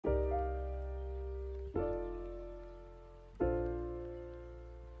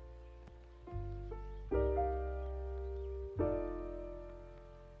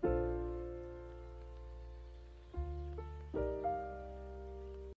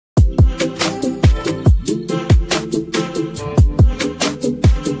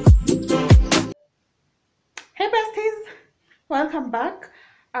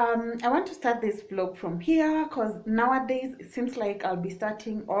I want to start this vlog from here because nowadays it seems like I'll be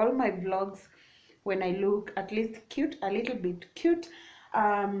starting all my vlogs when I look at least cute, a little bit cute,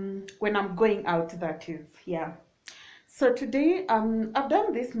 when I'm going out, that is. Yeah. So today I've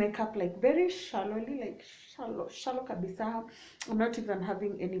done this makeup like very shallowly, like shallow kabisa. I'm not even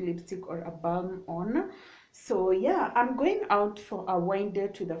having any lipstick or a balm on. So yeah, I'm going out for a wine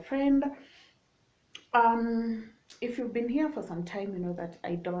date with a friend. If you've been here for some time, you know that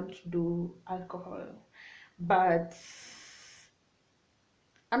I don't do alcohol, but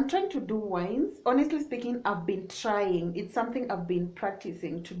I'm trying to do wines. Honestly speaking, I've been trying. It's something I've been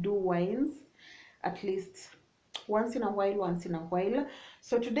practicing to do wines at least once in a while, once in a while.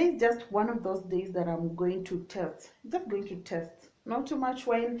 So today is just one of those days that I'm going to test. Just going to test. Not too much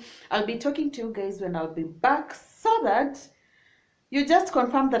wine. I'll be talking to you guys when I'll be back so that you just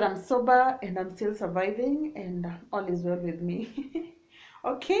confirm that I'm sober and I'm still surviving and all is well with me.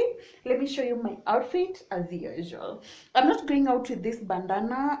 Okay, let me show you my outfit as usual. I'm not going out with this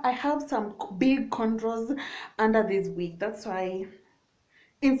bandana. I have some big cornrows under this wig. That's why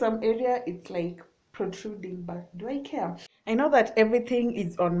in some area it's like protruding, but do I care? I know that everything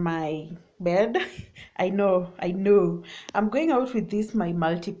is on my bed. I know. I'm going out with this my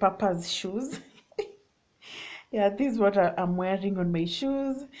multi-purpose shoes. Yeah, this is what I'm wearing on my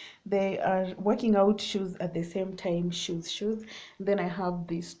shoes. They are working out shoes at the same time, shoes. Then I have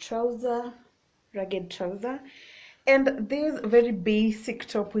this trouser, ragged trouser, and this very basic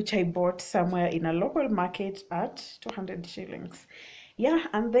top which I bought somewhere in a local market at 200 shillings. Yeah,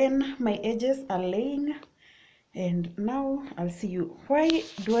 and then my edges are laying, and now I'll see you. Why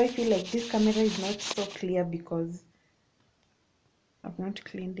do I feel like this camera is not so clear? Because I've not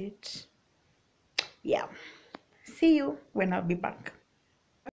cleaned it. Yeah. See you when I'll be back.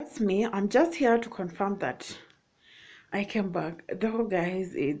 That's me. I'm just here to confirm that I came back. Though,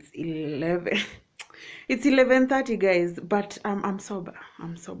 guys, it's 11. It's 11:30, guys. But I'm sober.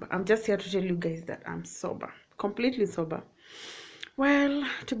 I'm sober. I'm just here to tell you guys that I'm sober, completely sober. Well,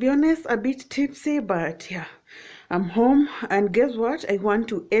 to be honest, a bit tipsy, but yeah, I'm home. And guess what? I want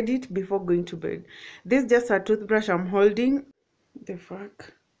to edit before going to bed. This is just a toothbrush I'm holding. The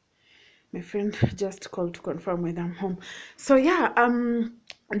fuck. My friend just called to confirm whether I'm home. So yeah,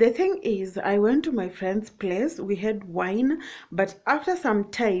 the thing is, I went to my friend's place. We had wine, but after some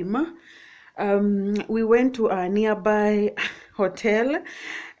time, we went to a nearby hotel.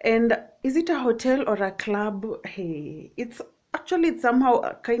 And is it a hotel or a club? Hey, it's somehow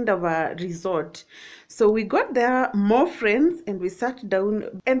a kind of a resort. So we got there, more friends, and we sat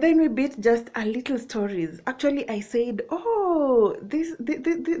down, and then we bit just a little stories. Actually, I said, oh, this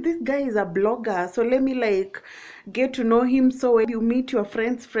guy is a blogger, so let me like get to know him. So when you meet your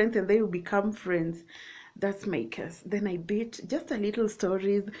friends and then you become friends. That's my case. Then I bit just a little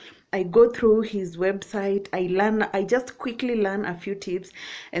stories. I go through his website. I just quickly learn a few tips,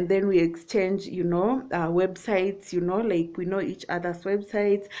 and then we exchange, websites, like we know each other's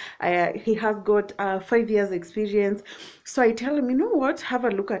websites. He has got 5 years experience. So I tell him, you know what, have a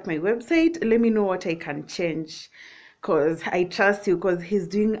look at my website. Let me know what I can change, because I trust you, because he's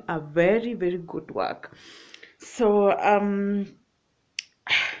doing a very, very good work. So,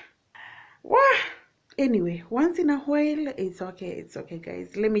 wow. Anyway, once in a while, it's okay,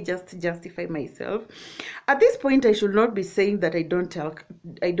 guys. Let me just justify myself. At this point, I should not be saying that I don't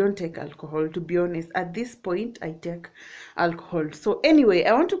take alcohol. To be honest, at this point, I take alcohol. So anyway,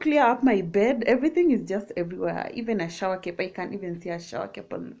 I want to clear up my bed. Everything is just everywhere. Even a shower cap. I can't even see a shower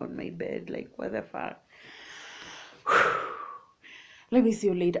cap on my bed. Like, what the fuck? Let me see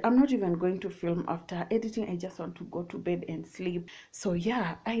you later. I'm not even going to film after editing. I just want to go to bed and sleep. So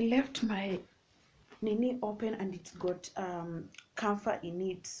yeah, I left my nini open and it's got camphor in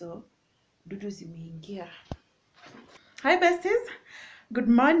it, so dudu zimeingia. Hi besties, good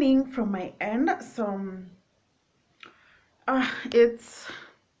morning from my end. So it's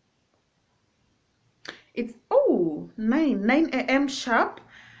oh 9 a.m. sharp.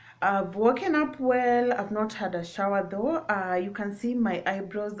 I've woken up well. I've not had a shower though. You can see my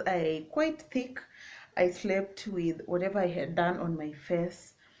eyebrows are quite thick. I slept with whatever I had done on my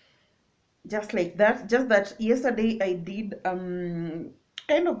face, just like that. Just that yesterday I did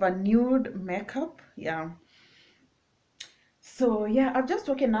kind of a nude makeup. Yeah. So yeah, I've just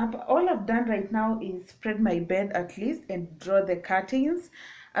woken up. All I've done right now is spread my bed at least and draw the curtains.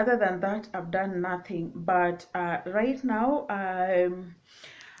 Other than that, I've done nothing. But right now,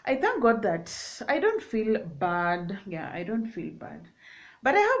 I thank God that I don't feel bad. Yeah, I don't feel bad.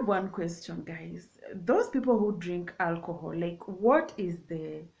 But I have one question, guys. Those people who drink alcohol, like, what's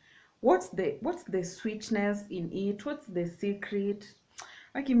the sweetness in it? What's the secret?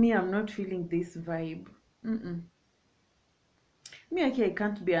 Aki, me, I'm not feeling this vibe. Mm-mm. Me, Aki, I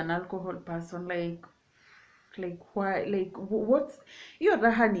can't be an alcohol person. Like why? Like what's your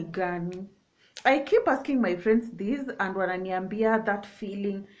raha ni gani? I keep asking my friends this, and wananiambia that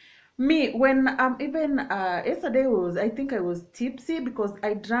feeling. Me, when even yesterday was, I think I was tipsy because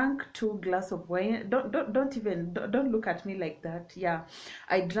I drank 2 glasses of wine. Don't look at me like that. Yeah,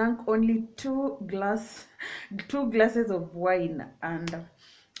 I drank only 2 glasses of wine, and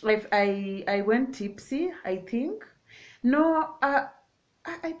if I went tipsy, I think. No, I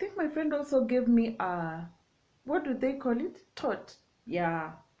think my friend also gave me a, what do they call it? Tot.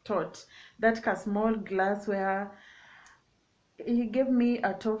 Yeah, tot. That a small glass where he gave me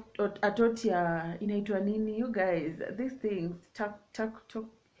a tot ya inaitwa nini, you guys, these things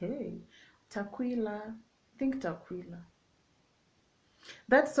hey, takwila, I think takwila,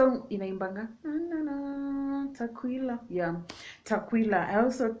 that song inaimbanga na, na, na, takwila, yeah, takwila. I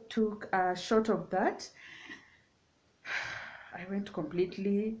also took a shot of that. I went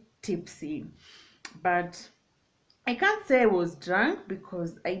completely tipsy, but I can't say I was drunk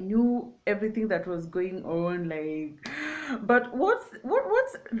because I knew everything that was going on, like, but what's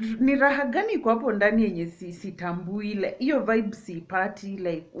ni raha gani iko hapo ndani yenye sitambui, like hiyo vibe sipati,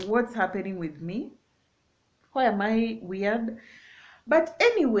 like what's happening with me? Why am I weird? But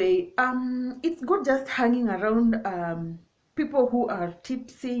anyway, it's good just hanging around people who are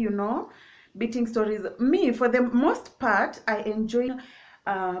tipsy, you know, beating stories. Me, for the most part, I enjoy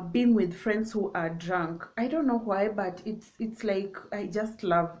being with friends who are drunk. I don't know why, but it's like I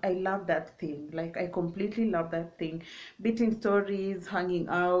love that thing. Like I completely love that thing. Beating stories, hanging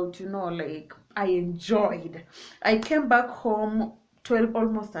out, you know, like I enjoyed. I came back home 12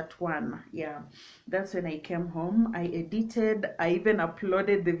 almost at 1. Yeah, that's when I came home. I edited, I even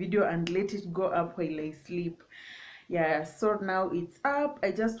uploaded the video and let it go up while I sleep. Yeah, so now it's up.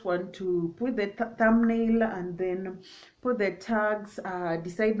 I just want to put the thumbnail and then put the tags,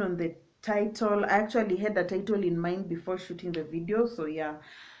 decide on the title. I actually had a title in mind before shooting the video, so yeah,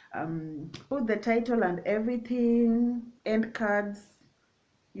 put the title and everything, end cards,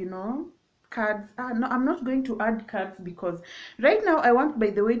 you know, cards. No, I'm not going to add cards because right now I want, by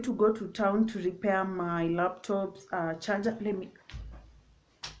the way, to go to town to repair my laptop's charger. Let me,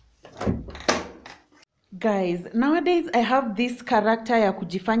 guys, nowadays I have this character ya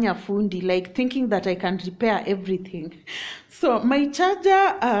kujifanya fundi, like thinking that I can repair everything. So my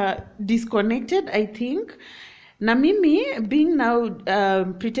charger disconnected, I think. Na mimi being now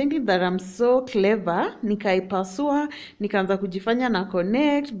pretending that I'm so clever, nikaipasua, nikaanza kujifanya na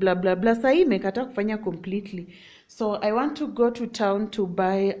connect, blah blah blah. Sasa hii imekataa kufanya completely. So I want to go to town to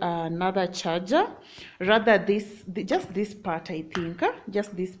buy another charger, rather just this part, I think,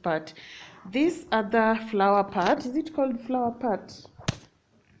 just this part. This other flower part, is it called flower part?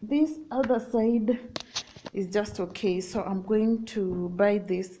 This other side is just okay, so I'm going to buy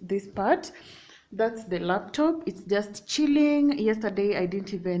this part. That's the laptop. It's just chilling. Yesterday I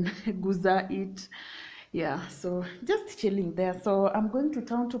didn't even guza it. Yeah, so just chilling there. So I'm going to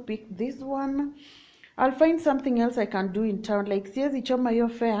town to pick this one. I'll find something else I can do in town, like siezi choma hiyo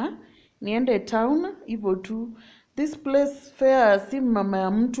fare niende town hivyo tu. This place fare si mama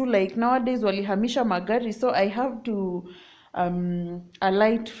ya mtu, like nowadays walihamisha magari, so I have to I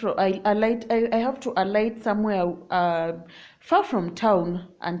have to alight somewhere far from town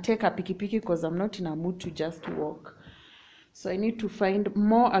and take a pikipiki because I'm not in a mood to just walk. So I need to find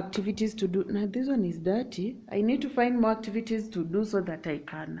more activities to do. Now this one is dirty. I need to find more activities to do so that I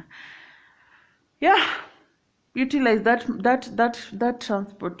can, yeah, utilize that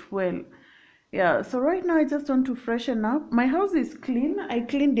transport well. Yeah, so right now I just want to freshen up. My house is clean. I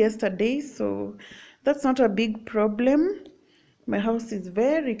cleaned yesterday, so that's not a big problem. My house is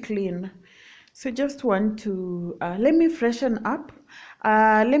very clean. So just want to let me freshen up.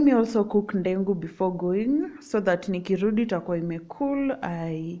 Let me also cook ndengu before going, so that nikirudi itakuwa imecool.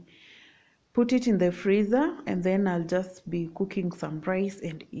 I put it in the freezer and then I'll just be cooking some rice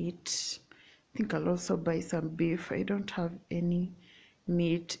and eat. I think I'll also buy some beef. I don't have any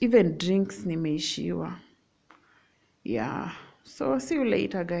meat. Even drinks nimeishiwa. Yeah. So see you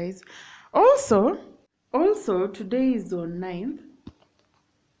later, guys. Also today is on 9th.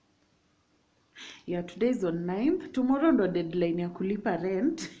 Yeah, today is on 9th. Tomorrow ndo deadline ya kulipa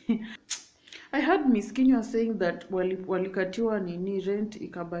rent. I heard Miss Kinywa saying that walikatiwa nini rent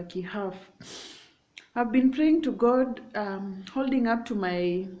ikabaki half. I've been praying to God, holding up to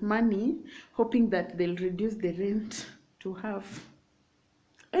my money, hoping that they'll reduce the rent to half.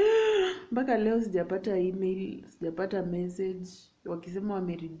 Mpaka leo sijapata email, sijapata message wakisema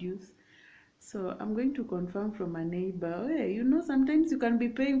wamereduce. So I'm going to confirm from a neighbor. Hey, you know, sometimes you can be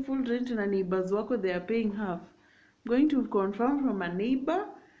paying full rent and a neighbor's work, they are paying half. I'm going to confirm from a neighbor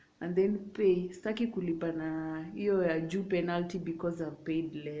and then pay. Staki kulipa na hiyo ya juu penalty because I've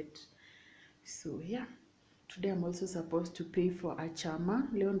paid late. So yeah, today I'm also supposed to pay for a chama.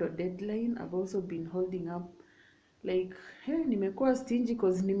 Leo ndo deadline. I've also been holding up like, hey, nimekuwa stingy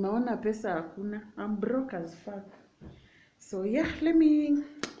cause nimeona pesa hakuna. I'm broke as fuck. So yeah, let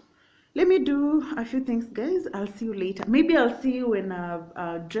me do a few things, guys. I'll see you later. Maybe I'll see you when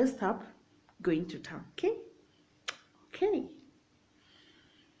I've dressed up going to town. Okay,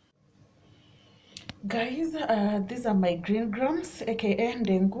 guys, these are my green grams, aka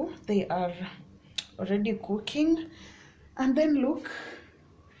ndengu. They are already cooking. And then look,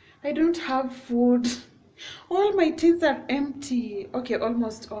 I don't have food. All my tins are empty. Okay,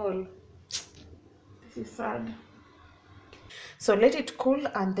 almost all. This is sad. So let it cool,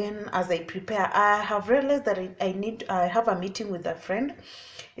 and then as I prepare, I have realized that I have a meeting with a friend.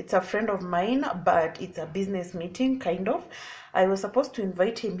 It's a friend of mine, but it's a business meeting, kind of. I was supposed to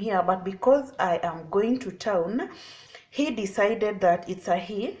invite him here, but because I am going to town, he decided that he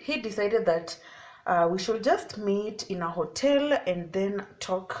decided that we should just meet in a hotel and then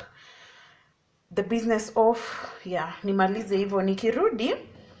talk the business off. Yeah, nimalize hivyo. Nikirudi,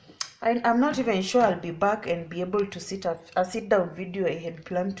 I'm not even sure I'll be back and be able to sit a sit down video I had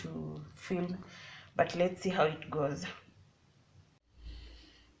planned to film, but let's see how it goes.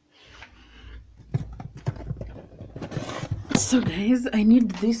 So guys, I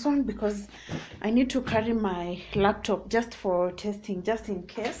need this one because I need to carry my laptop just for testing, just in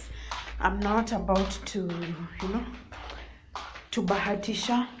case I'm not about to, you know, to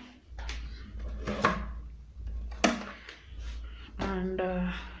bahatisha. And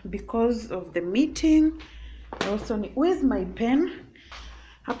because of the meeting, I also need, where's my pen?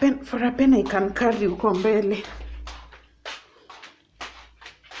 A pen, for a pen I can carry uko mbele.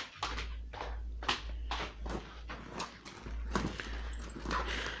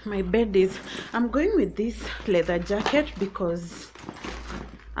 My bed is, I'm going with this leather jacket because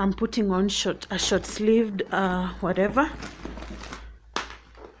I'm putting on a short sleeved whatever.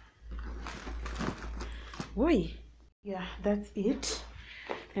 Oi, yeah, that's it.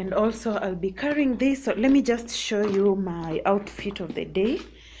 And also I'll be carrying this. So let me just show you my outfit of the day,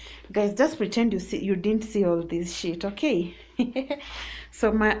 guys. Just pretend you didn't see all this shit, okay?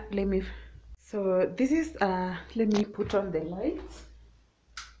 So this is let me put on the lights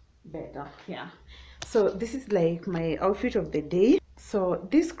better. Yeah, so this is like my outfit of the day. So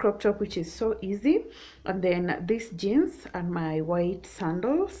this crop top, which is so easy, and then these jeans and my white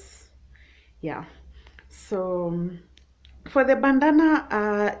sandals. Yeah, so for the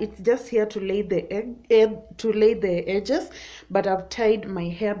bandana, it's just here to lay the edges, but I've tied my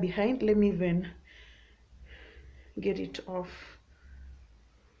hair behind. Let me even get it off.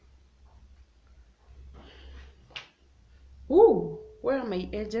 Ooh, where are my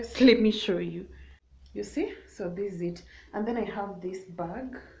edges? Let me show you. You see? So this is it. And then I have this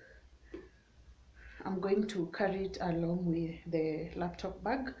bag. I'm going to carry it along with the laptop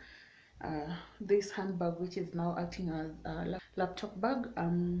bag. This handbag, which is now acting as a laptop bag.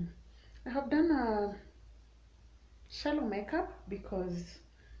 I have done a shallow makeup because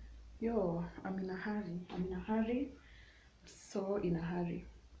I'm in a hurry. So in a hurry.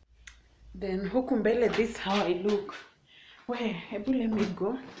 Then huku mbele, this is how I look. Wait, let me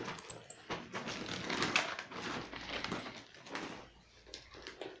go.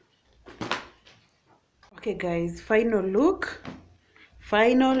 Okay guys, final look.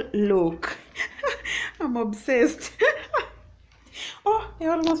 I'm obsessed. Oh, I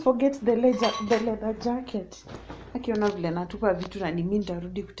almost forget the leather jacket. Akiona vile natupa vitu na mimi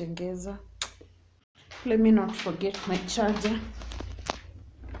nitarudi kutengeza. Let me not forget my charger.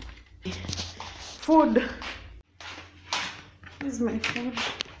 Food. Where's my food?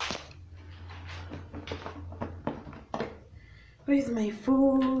 Where's my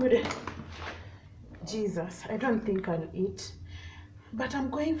food? Jesus, I don't think I'll eat. But I'm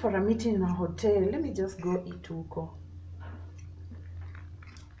going for a meeting in a hotel. Let me just go eat huko.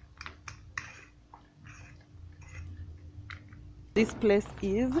 This place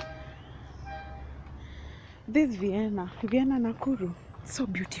is Vienna Nakuru. So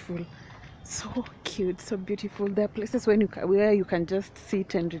beautiful, so cute, so beautiful. There are places where you can just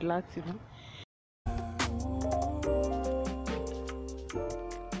sit and relax, you know.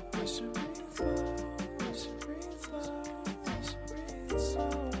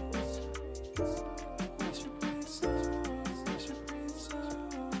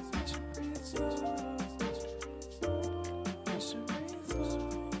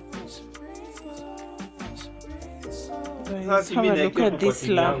 Guys, have a look at this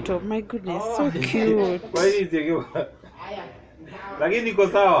laptop. My goodness, so cute. I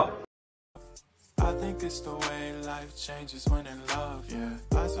think it's the way life changes when in love, yeah.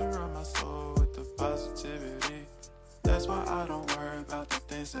 I surround my soul with the positivity. That's why I don't worry about the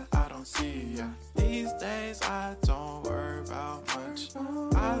things that I don't see, yeah. These days I don't worry about much.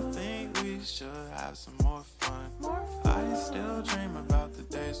 I think we should have some more fun. I still dream about the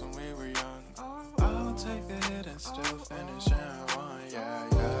days when we were young. I'll take a hit and still finish in one, yeah,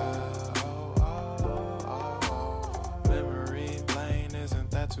 yeah. Oh, oh, oh, oh. Memory lane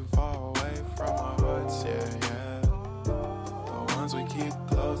isn't that too far away from our hearts, yeah, yeah. The ones we keep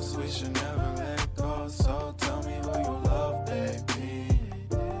close, we should never let go. So tell me who you love, baby.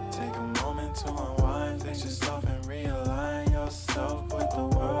 Take a moment to unwind, fix yourself and realign yourself with the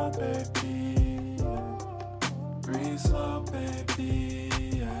world, baby. Breathe slow, baby,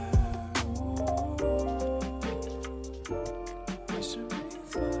 yeah. We should breathe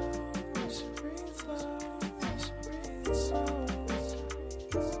slow, we should breathe slow, we should breathe slow.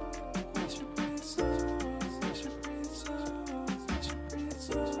 We should breathe slow, we should breathe slow, we should breathe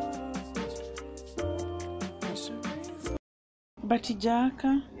slow. We should breathe slow.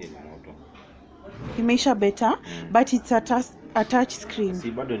 Batijaka imeisha better, but it's a touch screen.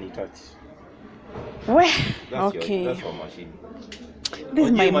 Si bado ni touch. Okay. That's your machine. This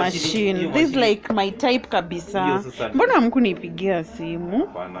is my machine. This is like my type kabisa. Mbona hamkunipigia simu?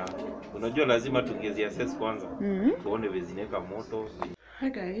 Hapana. Unajua lazima tungezi access kwanza. Tuone vezineka moto. Hi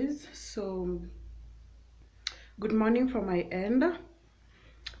guys. So good morning from my end.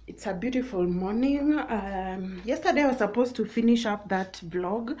 It's a beautiful morning. Yesterday I was supposed to finish up that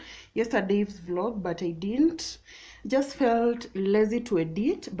vlog, yesterday's vlog, but I didn't. Just felt lazy to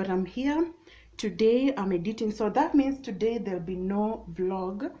edit, but I'm here. Today I'm editing, so that means today there'll be no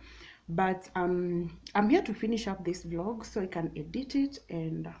vlog, but I'm here to finish up this vlog so I can edit it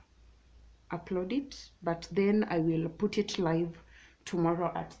and upload it, but then I will put it live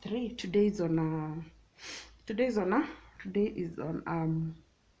tomorrow at 3. Today is on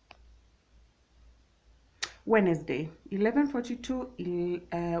Wednesday,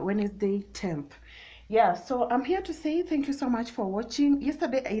 11:42, Wednesday 10th. Yeah, so I'm here to say thank you so much for watching.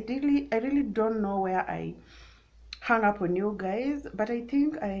 Yesterday I really don't know where I hung up on you guys, but I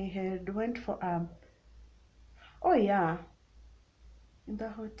think I had went for oh yeah, in the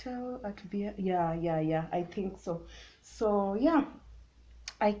hotel at Via. Yeah, I think so. So yeah,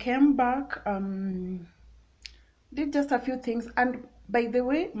 I came back, did just a few things, and by the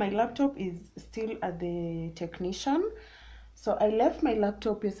way, my laptop is still at the technician. So I left my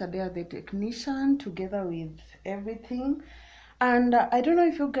laptop yesterday at the technician together with everything. And I don't know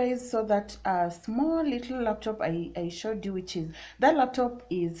if you guys saw that small little laptop I showed you, which is, that laptop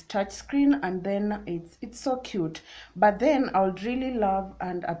is touchscreen, and then it's so cute. But then I would really love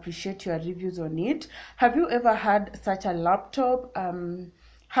and appreciate your reviews on it. Have you ever had such a laptop?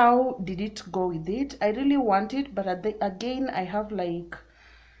 How did it go with it? I really want it, but again I have like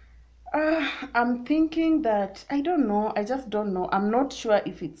I'm thinking that I don't know. I just don't know. I'm not sure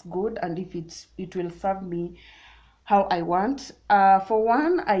if it's good and if it will serve me how I want. For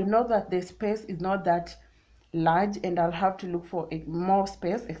one, I know that the space is not that large and I'll have to look for more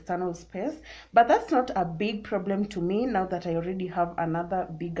space, external space. But that's not a big problem to me now that I already have another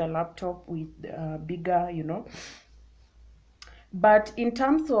bigger laptop with bigger, you know. But in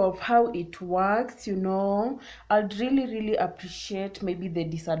terms of how it works, you know, I'd really appreciate maybe the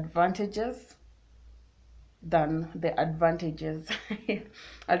disadvantages than the advantages.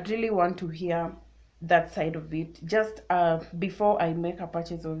 I'd really want to hear that side of it just before I make a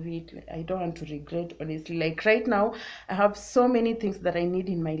purchase of it. I don't want to regret, honestly. Like right now I have so many things that I need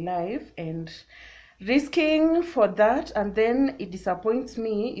in my life, and risking for that and then it disappoints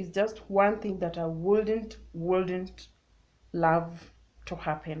me is just one thing that I wouldn't love to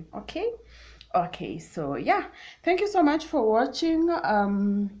happen. Okay, so yeah, thank you so much for watching.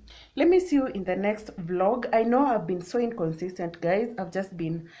 Let me see you in the next vlog. I know I've been so inconsistent, guys. I've just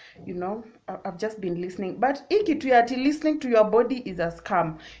been, you know, I've just been listening, but listening to your body is a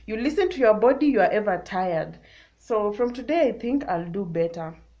scam. You listen to your body, you are ever tired. So from today I think I'll do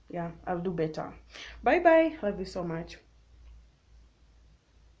better. Yeah, I'll do better. Bye bye, love you so much.